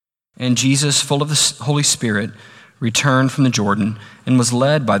And Jesus, full of the Holy Spirit, returned from the Jordan and was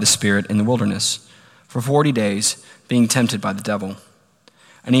led by the Spirit in the wilderness for 40 days, being tempted by the devil.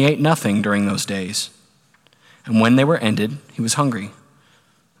 And he ate nothing during those days. And when they were ended, he was hungry.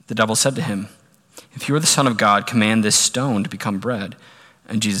 The devil said to him, "If you are the Son of God, command this stone to become bread."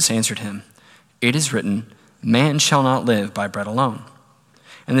 And Jesus answered him, "It is written, 'Man shall not live by bread alone.'"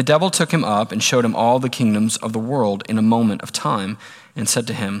 And the devil took him up and showed him all the kingdoms of the world in a moment of time, and said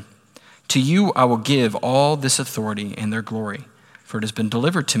to him, "To you I will give all this authority and their glory, for it has been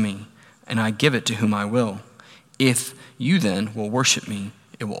delivered to me, and I give it to whom I will. If you then will worship me,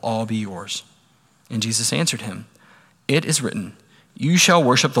 it will all be yours." And Jesus answered him, "It is written, 'You shall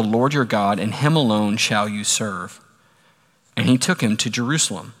worship the Lord your God, and him alone shall you serve.'" And he took him to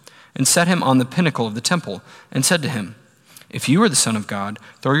Jerusalem, and set him on the pinnacle of the temple, and said to him, "If you are the Son of God,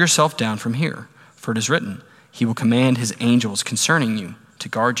 throw yourself down from here, for it is written, 'He will command his angels concerning you to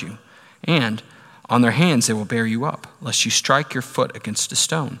guard you, and on their hands they will bear you up, lest you strike your foot against a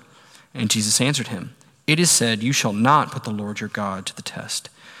stone.'" And Jesus answered him, "It is said, 'You shall not put the Lord your God to the test.'"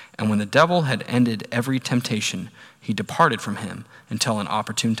 And when the devil had ended every temptation, he departed from him until an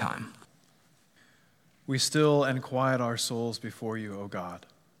opportune time. We still and quiet our souls before you, O God.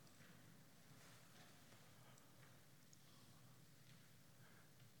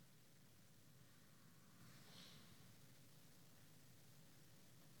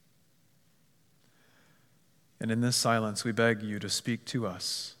 And in this silence, we beg you to speak to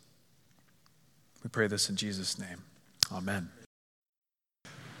us. We pray this in Jesus' name. Amen.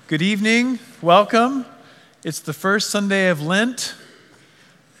 Good evening. Welcome. It's the first Sunday of Lent.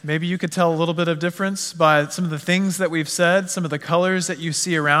 Maybe you could tell a little bit of difference by some of the things that we've said, some of the colors that you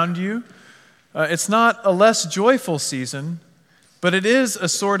see around you. It's not a less joyful season, but it is a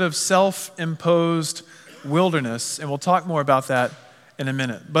sort of self-imposed wilderness, and we'll talk more about that in a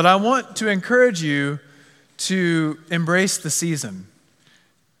minute. But I want to encourage you to embrace the season.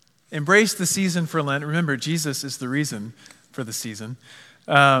 Embrace the season for Lent. Remember, Jesus is the reason for the season.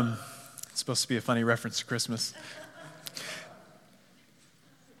 It's supposed to be a funny reference to Christmas.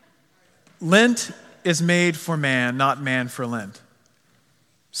 Lent is made for man, not man for Lent.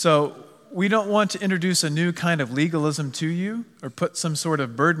 So we don't want to introduce a new kind of legalism to you or put some sort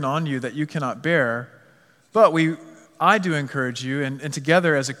of burden on you that you cannot bear. But I do encourage you, and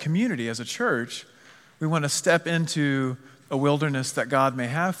together as a community, as a church, we want to step into a wilderness that God may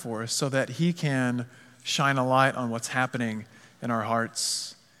have for us so that He can shine a light on what's happening in our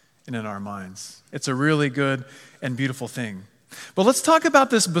hearts and in our minds. It's a really good and beautiful thing. But let's talk about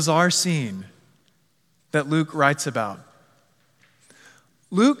this bizarre scene that Luke writes about.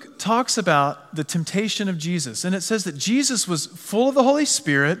 Luke talks about the temptation of Jesus, and it says that Jesus was full of the Holy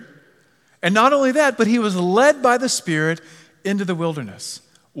Spirit, and not only that, but he was led by the Spirit into the wilderness.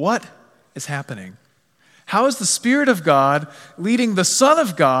 What is happening? How is the Spirit of God leading the Son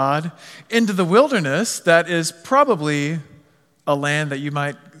of God into the wilderness that is probably a land that you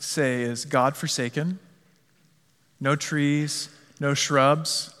might say is God-forsaken? No trees, no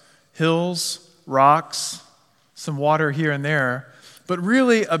shrubs, hills, rocks, some water here and there, but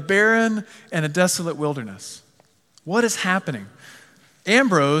really a barren and a desolate wilderness. What is happening?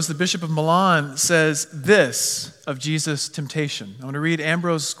 Ambrose, the Bishop of Milan, says this of Jesus' temptation. I want to read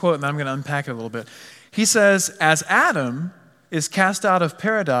Ambrose's quote, and then I'm going to unpack it a little bit. He says, "As Adam is cast out of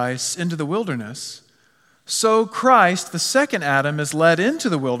paradise into the wilderness, so Christ, the second Adam, is led into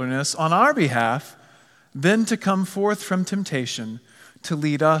the wilderness on our behalf, then to come forth from temptation to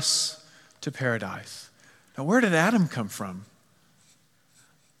lead us to paradise." Now, where did Adam come from?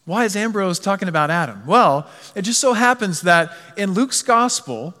 Why is Ambrose talking about Adam? Well, it just so happens that in Luke's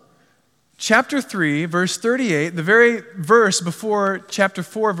Gospel, chapter 3, verse 38, the very verse before chapter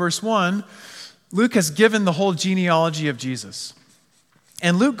 4, verse 1, Luke has given the whole genealogy of Jesus.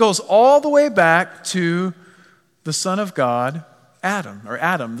 And Luke goes all the way back to the Son of God,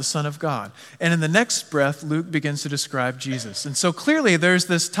 Adam, the Son of God. And in the next breath, Luke begins to describe Jesus. And so clearly there's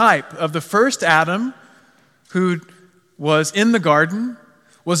this type of the first Adam who was in the garden,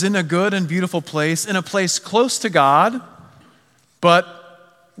 was in a good and beautiful place, in a place close to God,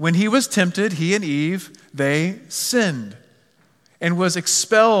 but when he was tempted, he and Eve, they sinned and was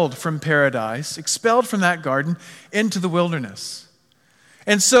expelled from paradise, expelled from that garden into the wilderness.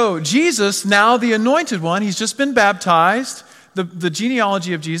 And so Jesus, now the anointed one, he's just been baptized. The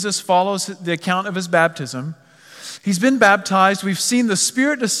genealogy of Jesus follows the account of his baptism. He's been baptized. We've seen the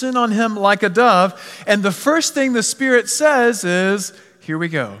Spirit descend on him like a dove. And the first thing the Spirit says is, here we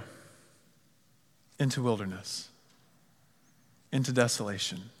go, into wilderness, into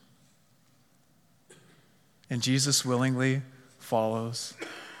desolation. And Jesus willingly follows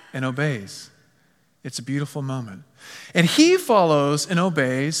and obeys. It's a beautiful moment. And he follows and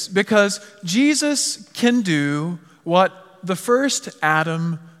obeys because Jesus can do what the first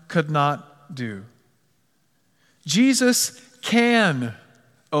Adam could not do. Jesus can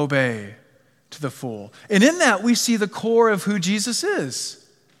obey to the full. And in that, we see the core of who Jesus is.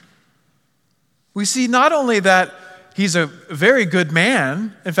 We see not only that he's a very good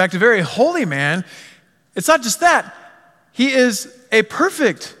man, in fact, a very holy man. It's not just that. He is a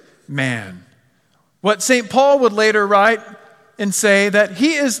perfect man. What St. Paul would later write and say that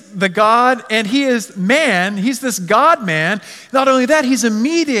he is the God and he is man. He's this God-man. Not only that, he's a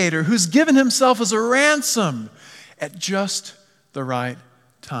mediator who's given himself as a ransom at just the right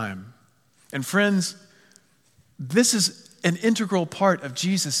time. And friends, this is an integral part of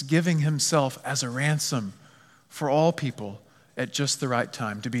Jesus giving himself as a ransom for all people at just the right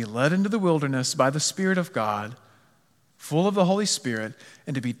time, to be led into the wilderness by the Spirit of God, full of the Holy Spirit,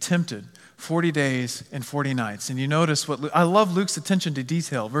 and to be tempted 40 days and 40 nights. And you notice I love Luke's attention to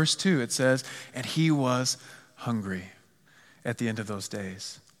detail. Verse 2, it says, and he was hungry at the end of those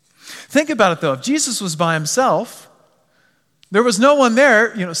days. Think about it though. If Jesus was by himself, there was no one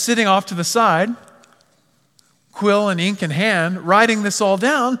there, sitting off to the side, quill and ink in hand, writing this all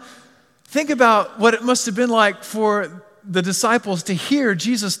down. Think about what it must have been like for the disciples to hear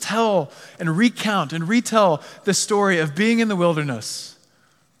Jesus tell and recount and retell the story of being in the wilderness,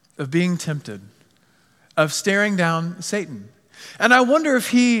 of being tempted, of staring down Satan. And I wonder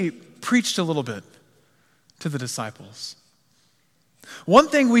if he preached a little bit to the disciples. One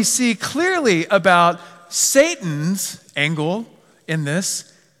thing we see clearly about Satan's angle in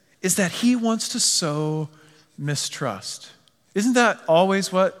this is that he wants to sow mistrust. Isn't that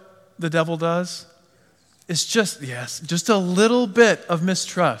always what the devil does? It's just a little bit of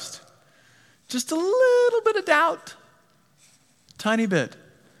mistrust. Just a little bit of doubt. Tiny bit.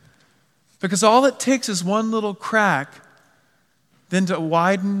 Because all it takes is one little crack then to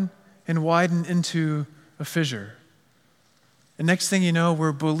widen and widen into a fissure. And next thing you know,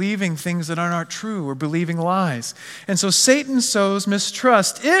 we're believing things that aren't true. We're believing lies. And so Satan sows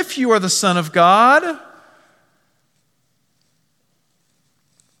mistrust. If you are the Son of God,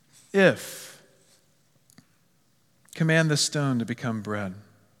 command this stone to become bread.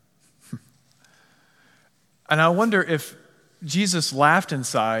 And I wonder if Jesus laughed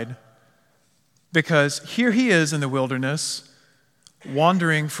inside because here he is in the wilderness,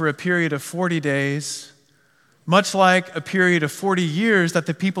 wandering for a period of 40 days, much like a period of 40 years that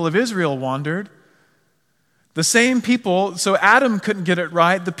the people of Israel wandered. The same people, so Adam couldn't get it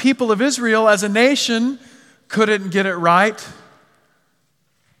right. The people of Israel as a nation couldn't get it right.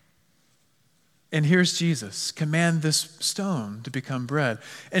 And here's Jesus, command this stone to become bread.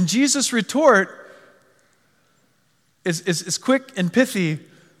 And Jesus' retort is quick and pithy,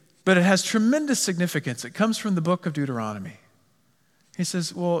 but it has tremendous significance. It comes from the book of Deuteronomy. He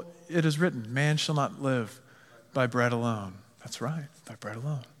says, well, it is written, man shall not live by bread alone. That's right, by bread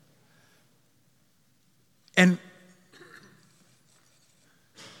alone. And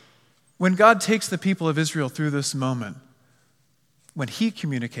when God takes the people of Israel through this moment, when he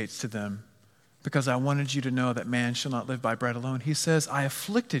communicates to them, because I wanted you to know that man shall not live by bread alone, he says, I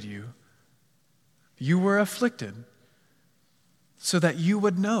afflicted you. You were afflicted so that you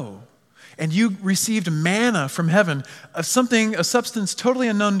would know. And you received manna from heaven, a substance totally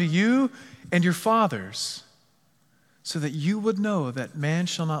unknown to you and your fathers, so that you would know that man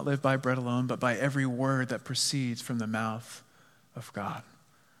shall not live by bread alone, but by every word that proceeds from the mouth of God.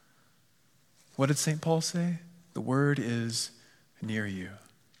 What did St. Paul say? The word is near you.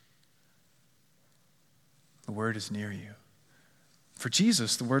 The word is near you. For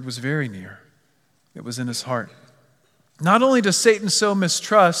Jesus, the word was very near. It was in his heart. Not only does Satan sow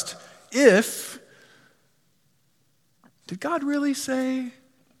mistrust, did God really say,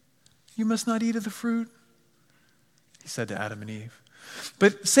 you must not eat of the fruit? He said to Adam and Eve.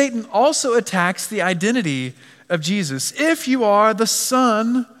 But Satan also attacks the identity of Jesus. If you are the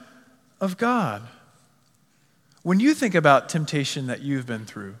Son of God. When you think about temptation that you've been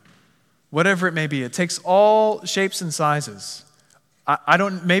through, whatever it may be, it takes all shapes and sizes.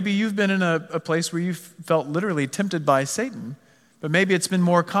 Maybe you've been in a place where you've felt literally tempted by Satan, but maybe it's been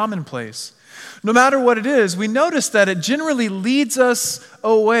more commonplace. No matter what it is, we notice that it generally leads us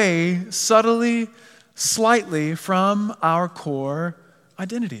away subtly, slightly from our core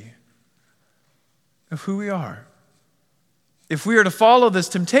identity of who we are. If we are to follow this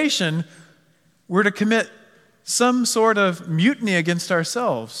temptation, we're to commit some sort of mutiny against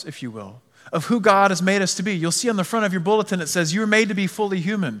ourselves, if you will, of who God has made us to be. You'll see on the front of your bulletin it says, you were made to be fully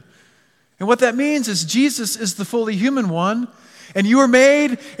human. And what that means is Jesus is the fully human one, And you were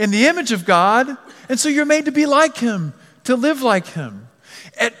made in the image of God, and so you're made to be like him, to live like him.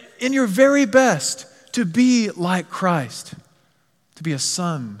 In your very best, to be like Christ, to be a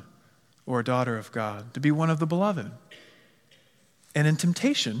son or a daughter of God, to be one of the beloved. And in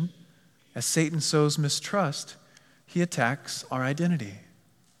temptation, as Satan sows mistrust, he attacks our identity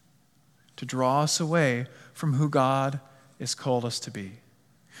to draw us away from who God has called us to be,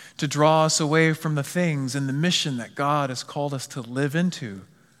 to draw us away from the things and the mission that God has called us to live into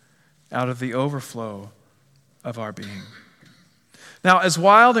out of the overflow of our being. Now, as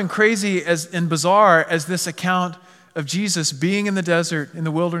wild and crazy and bizarre as this account of Jesus being in the desert, in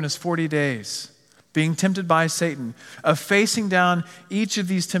the wilderness 40 days, being tempted by Satan, of facing down each of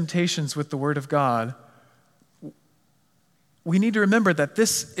these temptations with the Word of God, we need to remember that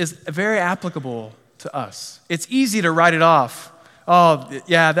this is very applicable to us. It's easy to write it off. Oh,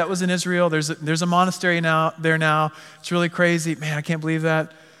 yeah, that was in Israel. There's a monastery there now. It's really crazy. Man, I can't believe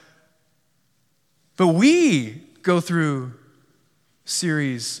that. But we go through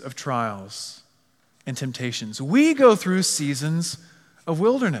series of trials and temptations. We go through seasons of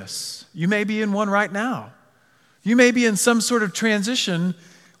wilderness. You may be in one right now. You may be in some sort of transition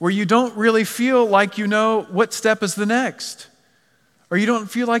where you don't really feel like you know what step is the next, or you don't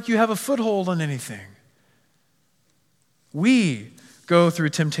feel like you have a foothold on anything. We go through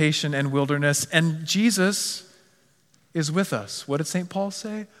temptation and wilderness, and Jesus is with us. What did St. Paul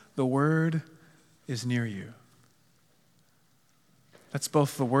say? The Word is near you. That's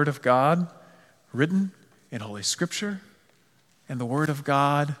both the Word of God written in Holy Scripture and the Word of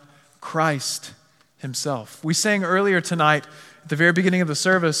God, Christ himself. We sang earlier tonight at the very beginning of the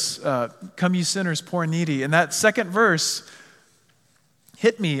service, "Come ye sinners, poor and needy." And that second verse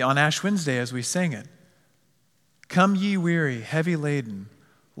hit me on Ash Wednesday as we sang it. "Come ye weary, heavy laden,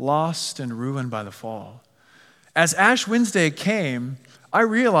 lost and ruined by the fall." As Ash Wednesday came, I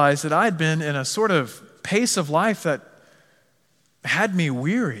realized that I had been in a sort of pace of life that had me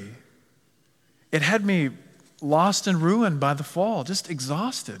weary. It had me lost and ruined by the fall, just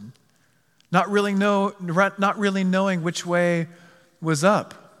exhausted, not really knowing which way was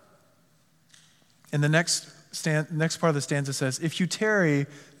up. And the next part of the stanza says, "If you tarry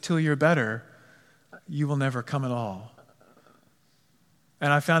till you're better, you will never come at all."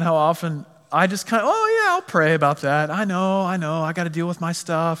 And I found how often I just kind of, I'll pray about that. I know, I got to deal with my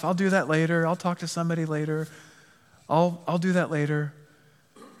stuff. I'll do that later. I'll talk to somebody later. I'll do that later.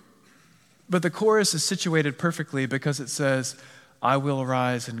 But the chorus is situated perfectly because it says, "I will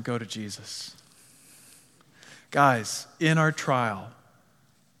arise and go to Jesus." Guys, in our trial,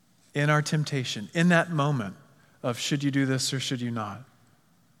 in our temptation, in that moment of should you do this or should you not,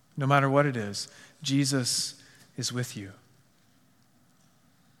 no matter what it is, Jesus is with you.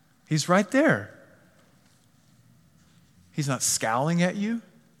 He's right there. He's not scowling at you.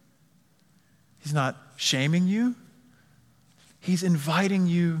 He's not shaming you. He's inviting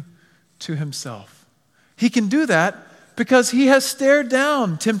you to himself. He can do that because he has stared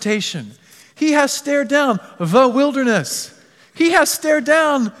down temptation. He has stared down the wilderness. He has stared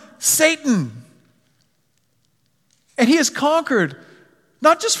down Satan. And he has conquered,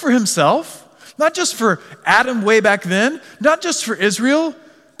 not just for himself, not just for Adam way back then, not just for Israel,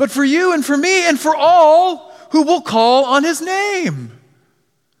 but for you and for me and for all who will call on his name.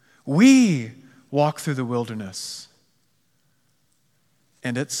 We walk through the wilderness,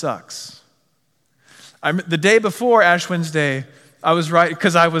 and it sucks. The day before Ash Wednesday, I was writing,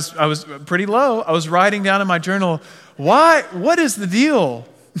 because I was pretty low. I was writing down in my journal, what is the deal?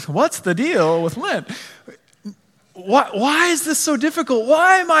 What's the deal with Lent? Why is this so difficult?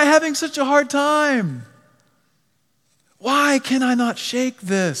 Why am I having such a hard time? Why can I not shake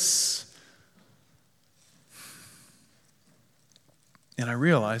this? And I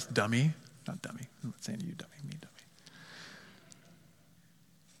realized, not dummy, I'm not saying you dummy, me dummy.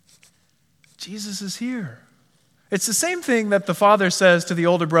 Jesus is here. It's the same thing that the father says to the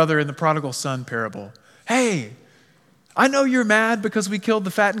older brother in the prodigal son parable. Hey, I know you're mad because we killed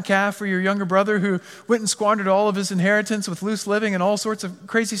the fattened calf for your younger brother who went and squandered all of his inheritance with loose living and all sorts of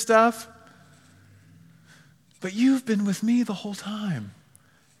crazy stuff. But you've been with me the whole time.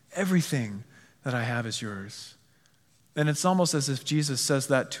 Everything that I have is yours. And it's almost as if Jesus says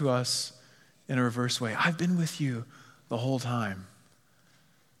that to us in a reverse way. I've been with you the whole time.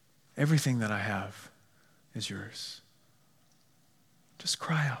 Everything that I have is yours. Just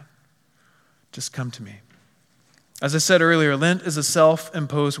cry out. Just come to me. As I said earlier, Lent is a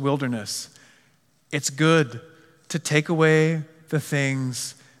self-imposed wilderness. It's good to take away the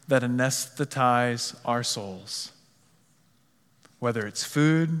things that anesthetize our souls, whether it's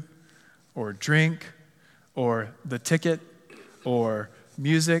food or drink or the ticket or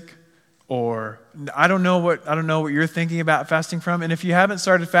music, or I don't know what you're thinking about fasting from. And if you haven't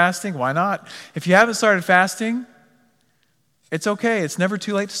started fasting, why not? If you haven't started fasting, it's okay. It's never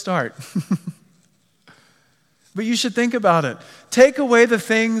too late to start. But you should think about it. Take away the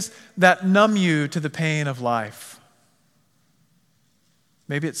things that numb you to the pain of life.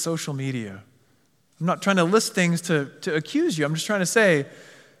 Maybe it's social media. I'm not trying to list things to accuse you. I'm just trying to say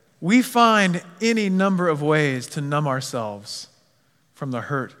we find any number of ways to numb ourselves from the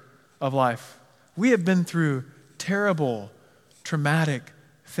hurt of life. We have been through terrible, traumatic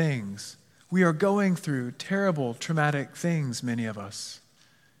things. We are going through terrible, traumatic things, many of us.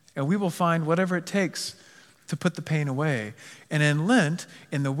 And we will find whatever it takes to put the pain away. And in Lent,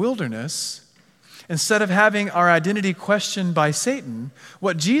 in the wilderness, instead of having our identity questioned by Satan,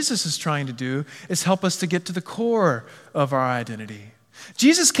 what Jesus is trying to do is help us to get to the core of our identity.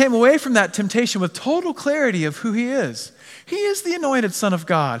 Jesus came away from that temptation with total clarity of who he is. He is the anointed Son of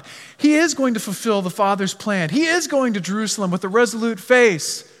God. He is going to fulfill the Father's plan. He is going to Jerusalem with a resolute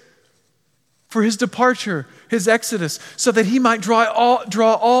face for his departure, his exodus, so that he might draw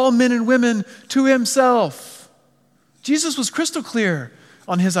all men and women to himself. Jesus was crystal clear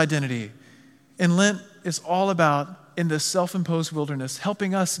on his identity. And Lent is all about, in this self-imposed wilderness,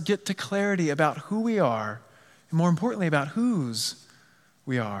 helping us get to clarity about who we are, and more importantly, about whose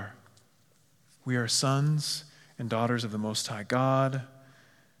we are. We are sons and daughters of the Most High God.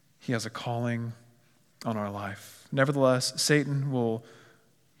 He has a calling on our life. Nevertheless, Satan will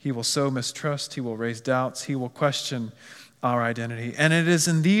sow mistrust. He will raise doubts. He will question our identity. And it is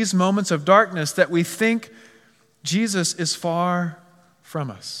in these moments of darkness that we think Jesus is far from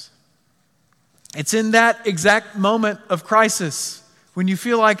us. It's in that exact moment of crisis when you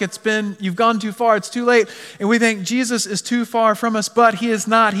feel like you've gone too far, it's too late, and we think Jesus is too far from us, but he is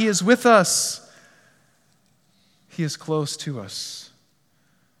not. He is with us. He is close to us.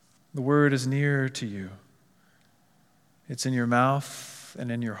 The word is near to you. It's in your mouth and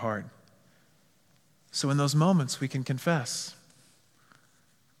in your heart. So in those moments, we can confess.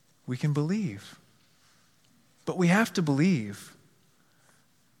 We can believe. But we have to believe.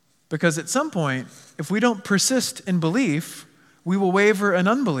 Because at some point, if we don't persist in belief, we will waver in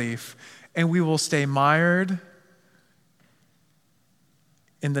unbelief, and we will stay mired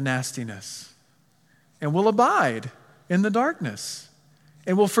in the nastiness. And we'll abide in the darkness.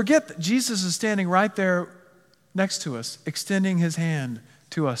 And we'll forget that Jesus is standing right there next to us, extending his hand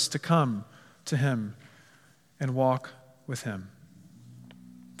to us to come to him and walk with him.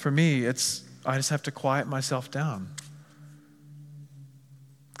 For me, I just have to quiet myself down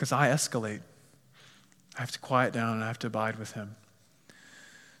because I escalate. I have to quiet down and I have to abide with him.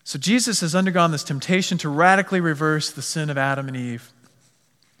 So Jesus has undergone this temptation to radically reverse the sin of Adam and Eve.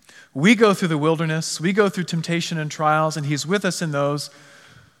 We go through the wilderness, we go through temptation and trials, and he's with us in those.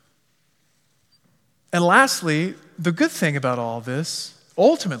 And lastly, the good thing about all this,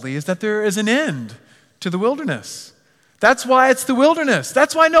 ultimately, is that there is an end to the wilderness. That's why it's the wilderness.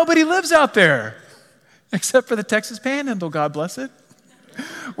 That's why nobody lives out there, except for the Texas Panhandle, God bless it.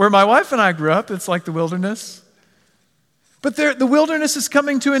 Where my wife and I grew up, it's like the wilderness. But the wilderness is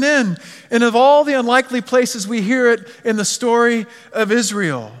coming to an end. And of all the unlikely places, we hear it in the story of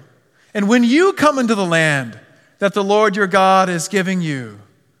Israel. And when you come into the land that the Lord your God is giving you,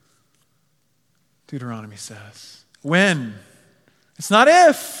 Deuteronomy says, when? It's not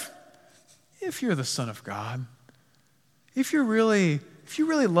if you're the Son of God. If you really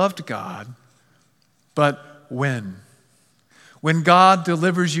loved God, but when? When God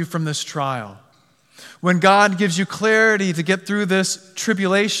delivers you from this trial, when God gives you clarity to get through this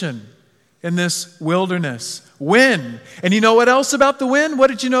tribulation in this wilderness, when? And you know what else about the when? What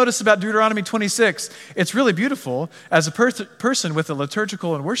did you notice about Deuteronomy 26? It's really beautiful. As a person with a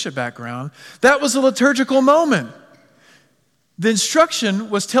liturgical and worship background, that was a liturgical moment. The instruction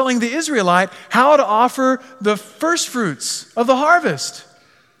was telling the Israelite how to offer the first fruits of the harvest.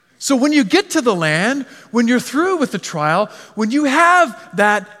 So when you get to the land, when you're through with the trial, when you have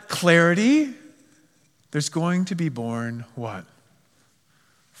that clarity, there's going to be born what?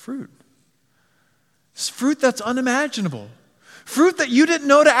 Fruit. It's fruit that's unimaginable. Fruit that you didn't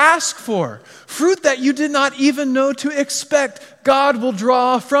know to ask for. Fruit that you did not even know to expect. God will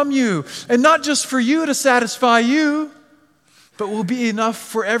draw from you. And not just for you to satisfy you, but will be enough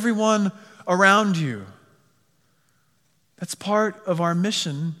for everyone around you. That's part of our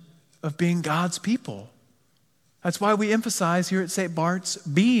mission of being God's people. That's why we emphasize here at St. Bart's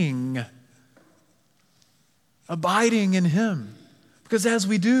being, abiding in him. Because as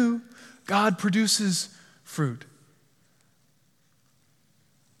we do, God produces fruit.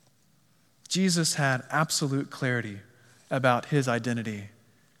 Jesus had absolute clarity about his identity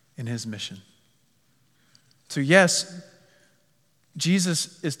and his mission. So yes,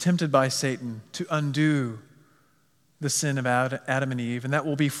 Jesus is tempted by Satan to undo the sin of Adam and Eve, and that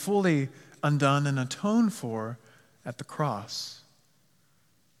will be fully undone and atoned for at the cross.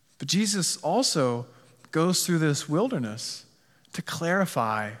 But Jesus also goes through this wilderness to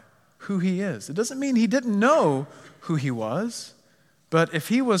clarify who he is. It doesn't mean he didn't know who he was, but if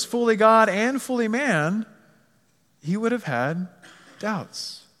he was fully God and fully man, he would have had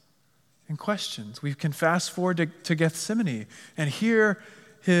doubts and questions. We can fast forward to Gethsemane and hear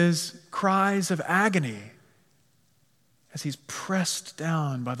his cries of agony as he's pressed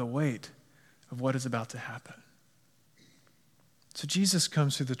down by the weight of what is about to happen. So Jesus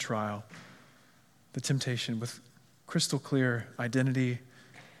comes through the trial, the temptation, with crystal clear identity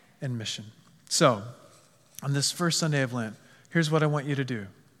and mission. So, on this first Sunday of Lent, here's what I want you to do.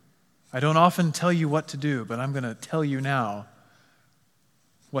 I don't often tell you what to do, but I'm going to tell you now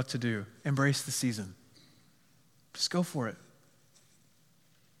what to do. Embrace the season. Just go for it.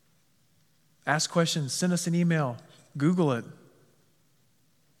 Ask questions, send us an email, Google it.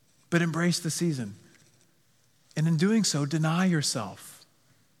 But embrace the season. And in doing so, deny yourself.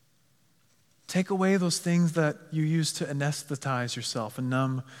 Take away those things that you use to anesthetize yourself and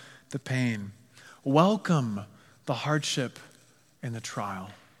numb the pain. Welcome the hardship and the trial.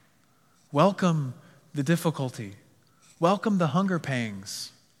 Welcome the difficulty. Welcome the hunger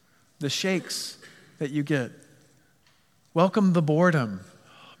pangs, the shakes that you get. Welcome the boredom.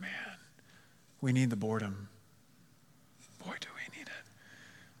 Oh man, we need the boredom. Boy, do we need it.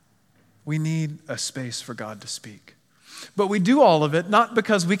 We need a space for God to speak. But we do all of it not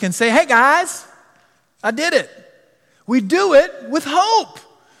because we can say, hey guys, I did it. We do it with hope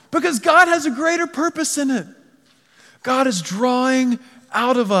because God has a greater purpose in it. God is drawing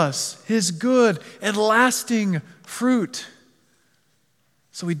out of us his good and lasting fruit.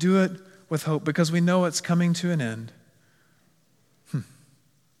 So we do it with hope because we know it's coming to an end.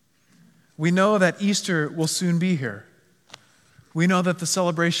 We know that Easter will soon be here. We know that the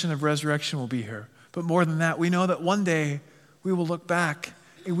celebration of resurrection will be here. But more than that, we know that one day we will look back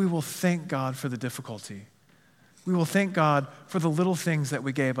and we will thank God for the difficulty. We will thank God for the little things that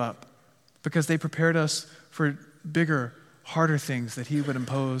we gave up because they prepared us for bigger, harder things that he would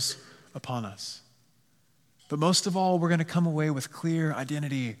impose upon us. But most of all, we're going to come away with clear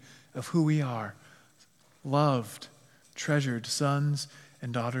identity of who we are. Loved, treasured sons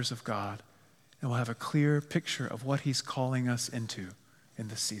and daughters of God. And we'll have a clear picture of what he's calling us into in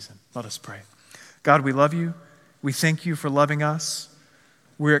this season. Let us pray. God, we love you. We thank you for loving us.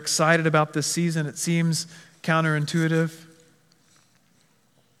 We're excited about this season. It seems counterintuitive.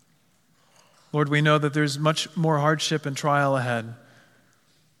 Lord, we know that there's much more hardship and trial ahead.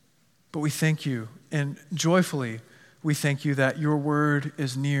 But we thank you, and joyfully we thank you that your word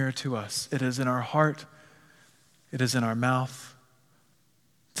is near to us. It is in our heart. It is in our mouth.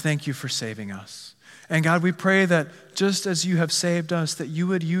 Thank you for saving us. And God, we pray that just as you have saved us, that you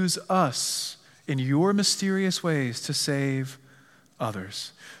would use us in your mysterious ways to save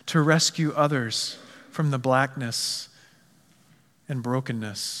others, to rescue others from the blackness and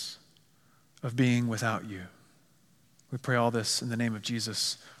brokenness of being without you. We pray all this in the name of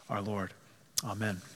Jesus, our Lord. Amen.